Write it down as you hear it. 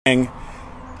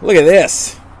Look at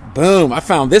this. Boom. I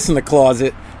found this in the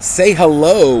closet. Say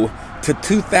hello to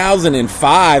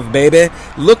 2005, baby.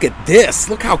 Look at this.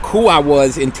 Look how cool I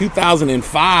was in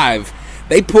 2005.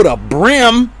 They put a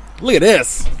brim. Look at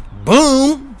this.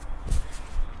 Boom.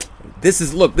 This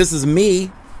is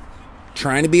me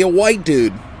trying to be a white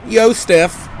dude. Yo,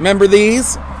 Steph. Remember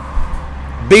these?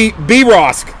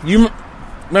 B-Rosk. You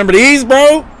remember these,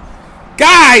 bro?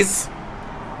 Guys!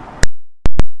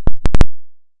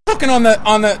 Cooking on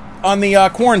the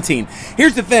quarantine.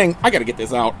 Here's the thing. I gotta get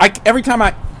this out. Every time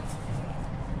I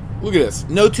look at this.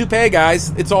 No toupee, guys.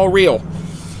 It's all real.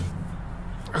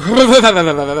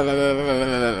 I'm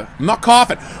not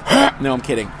coughing. No, I'm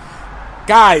kidding.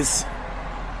 Guys,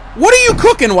 what are you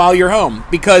cooking while you're home?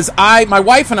 Because my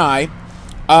wife and I,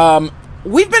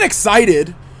 we've been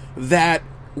excited that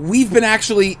we've been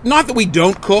actually, not that we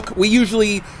don't cook. We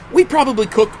probably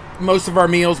cook most of our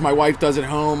meals. My wife does at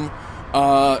home.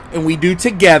 And we do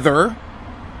together.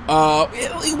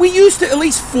 We used to at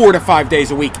least 4 to 5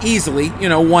 days a week, easily.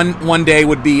 One day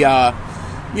would be,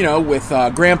 with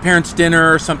grandparents'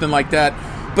 dinner or something like that.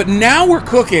 But now we're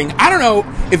cooking. I don't know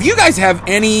if you guys have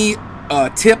any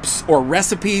tips or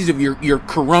recipes of your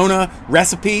Corona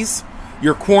recipes,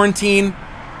 your quarantine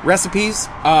recipes.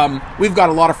 We've got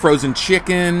a lot of frozen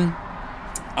chicken.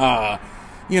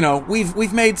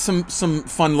 We've made some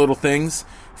fun little things.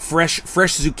 Fresh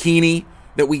zucchini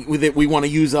that we want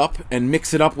to use up and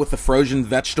mix it up with the frozen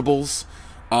vegetables.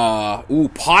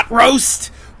 Pot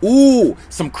roast.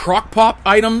 Some crock pot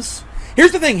items.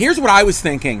 Here's the thing. Here's what I was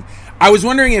thinking. I was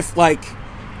wondering if, I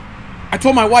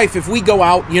told my wife, if we go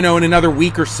out, in another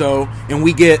week or so and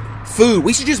we get food,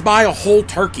 we should just buy a whole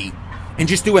turkey and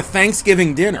just do a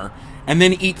Thanksgiving dinner and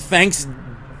then eat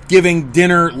Thanksgiving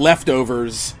dinner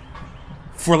leftovers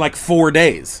for 4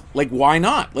 days. Why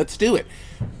not? Let's do it.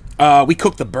 We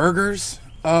cook the burgers.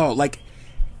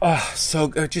 So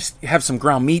good. Just have some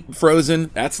ground meat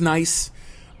frozen. That's nice.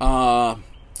 My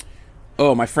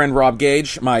friend Rob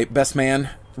Gage, my best man,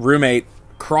 roommate,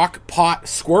 crock pot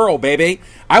squirrel, baby.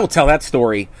 I will tell that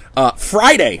story.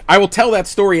 Friday, I will tell that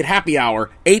story at happy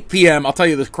hour, 8 p.m. I'll tell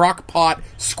you this crock pot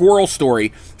squirrel story.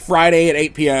 Friday at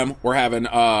 8 p.m. We're having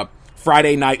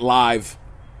Friday Night Live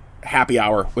happy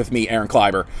hour with me, Aaron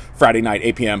Kleiber. Friday night,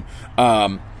 8 p.m.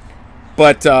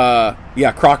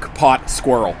 Crock pot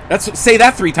squirrel. Say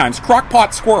that 3 times. Crock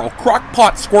pot squirrel. Crock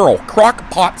pot squirrel. Crock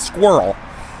pot squirrel.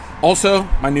 Also,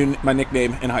 my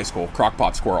nickname in high school, Crock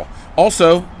Pot Squirrel.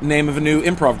 Also, name of a new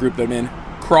improv group that I'm in,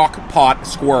 Crock Pot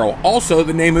Squirrel. Also,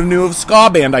 the name of a new ska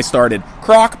band I started,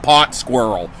 Crock Pot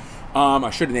Squirrel.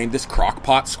 I should have named this Crock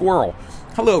Pot Squirrel.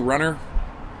 Hello, runner.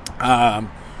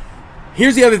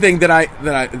 Here's the other thing that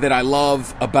I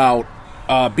love about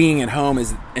being at home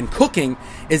and cooking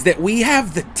is that we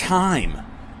have the time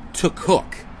to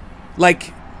cook.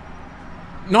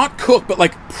 Not cook, but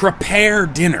prepare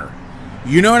dinner.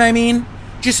 You know what I mean?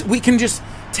 We can just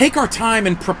take our time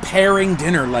in preparing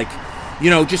dinner.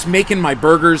 Just making my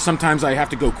burgers. Sometimes I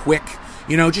have to go quick.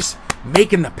 Just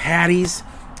making the patties,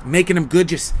 making them good.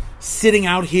 Just sitting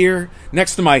out here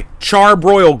next to my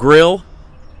charbroil grill.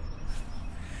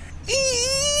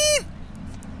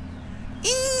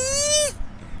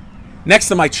 Next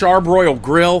to my charbroil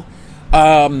grill.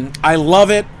 I love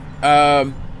it.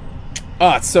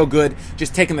 It's so good.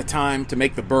 Just taking the time to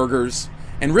make the burgers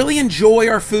and really enjoy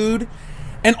our food.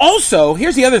 And also,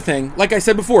 here's the other thing. Like I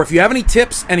said before, if you have any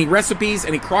tips, any recipes,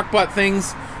 any crockpot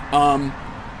things,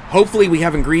 hopefully we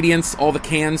have ingredients, all the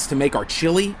cans to make our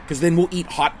chili, because then we'll eat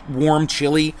hot, warm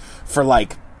chili for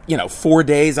 4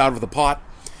 days out of the pot.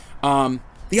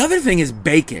 The other thing is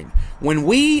baking. When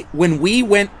we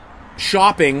went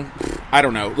shopping, I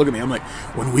don't know, look at me, I'm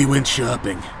when we went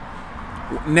shopping.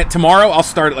 Tomorrow I'll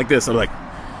start it like this. I'm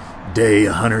day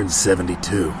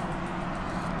 172.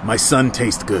 My son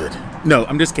tastes good. No,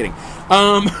 I'm just kidding.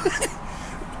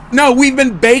 No, we've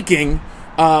been baking,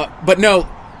 but no.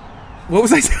 What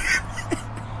was I saying?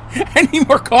 I need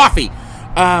more coffee.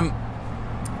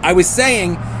 I was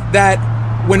saying that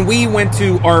when we went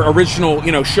to our original,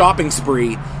 shopping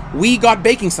spree, we got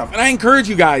baking stuff. And I encourage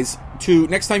you guys to,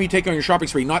 next time you take on your shopping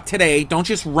spree, not today, don't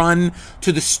just run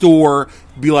to the store,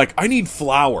 be I need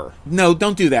flour. No,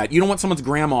 don't do that. You don't want someone's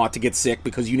grandma to get sick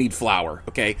because you need flour,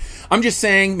 okay? I'm just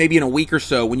saying, maybe in a week or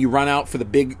so, when you run out for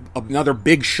another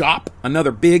big shop,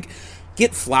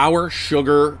 get flour,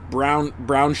 sugar,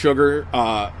 brown sugar,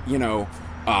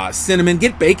 cinnamon,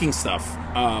 get baking stuff.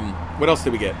 What else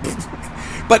did we get?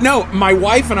 But no, my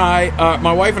wife and I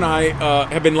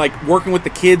have been working with the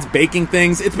kids, baking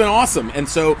things. It's been awesome, and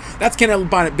so that's kind of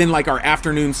been our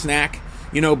afternoon snack.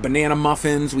 Banana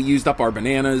muffins. We used up our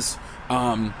bananas.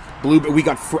 We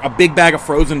got a big bag of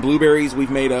frozen blueberries. We've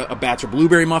made a batch of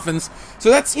blueberry muffins. So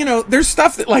that's, there's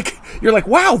stuff that, like, you're like,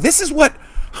 wow, this is what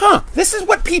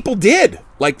people did.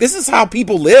 Like, this is how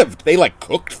people lived. They, like,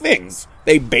 cooked things.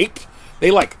 They baked.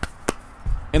 They,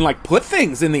 put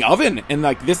things in the oven. And,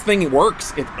 like, this thing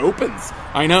works. It opens.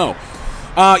 I know.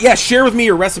 Yeah, share with me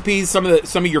your recipes, some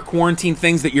of your quarantine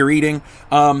things that you're eating.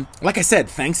 Like I said,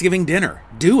 Thanksgiving dinner.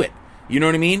 Do it. You know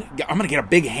what I mean? I'm going to get a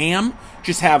big ham.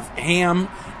 Just have ham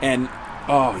and,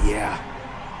 oh, yeah.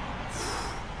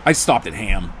 I stopped at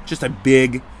ham. Just a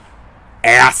big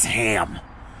ass ham.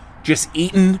 Just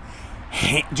eating,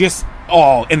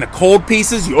 and the cold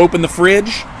pieces, you open the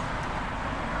fridge.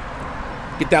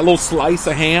 Get that little slice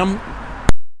of ham.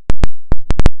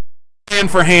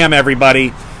 And for ham,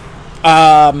 everybody.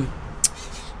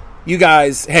 You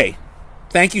guys, hey.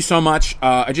 Thank you so much.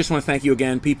 I just want to thank you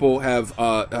again. People have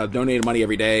donated money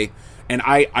every day, and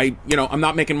I'm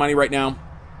not making money right now,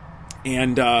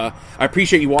 and I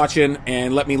appreciate you watching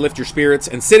and let me lift your spirits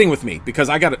and sitting with me, because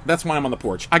that's why I'm on the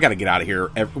porch. I got to get out of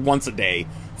here once a day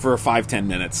for 5-10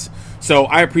 minutes. So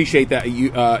I appreciate that.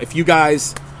 If you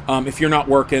guys, if you're not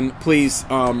working, please,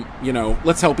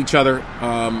 let's help each other.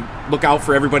 Look out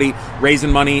for everybody raising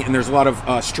money, and there's a lot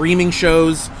of streaming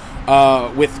shows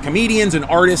with comedians and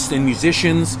artists and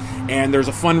musicians, and there's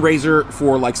a fundraiser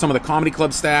for like some of the comedy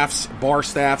club staffs, bar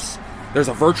staffs. There's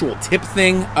a virtual tip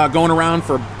thing going around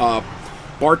for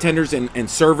bartenders and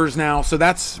servers now, so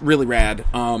that's really rad.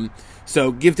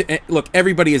 So look,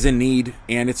 everybody is in need,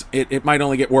 and it might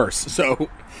only get worse. So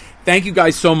thank you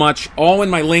guys so much. All in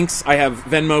my links. I have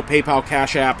Venmo, PayPal,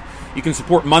 Cash App. You can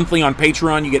support monthly on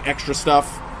Patreon. You get extra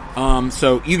stuff.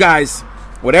 So you guys,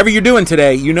 whatever you're doing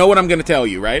today, you know what I'm going to tell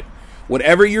you, right?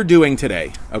 Whatever you're doing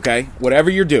today, okay? Whatever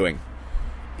you're doing,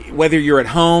 whether you're at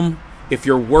home, if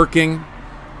you're working,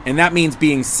 and that means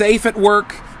being safe at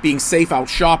work, being safe out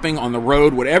shopping, on the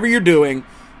road, whatever you're doing,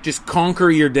 just conquer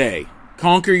your day.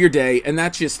 Conquer your day, and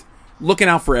that's just looking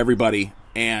out for everybody,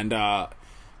 and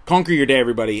conquer your day,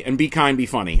 everybody, and be kind, be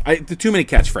funny. Too many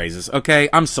catchphrases, okay?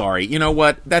 I'm sorry. You know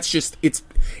what? That's just,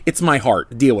 it's my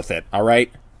heart. Deal with it, all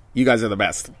right? You guys are the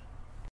best.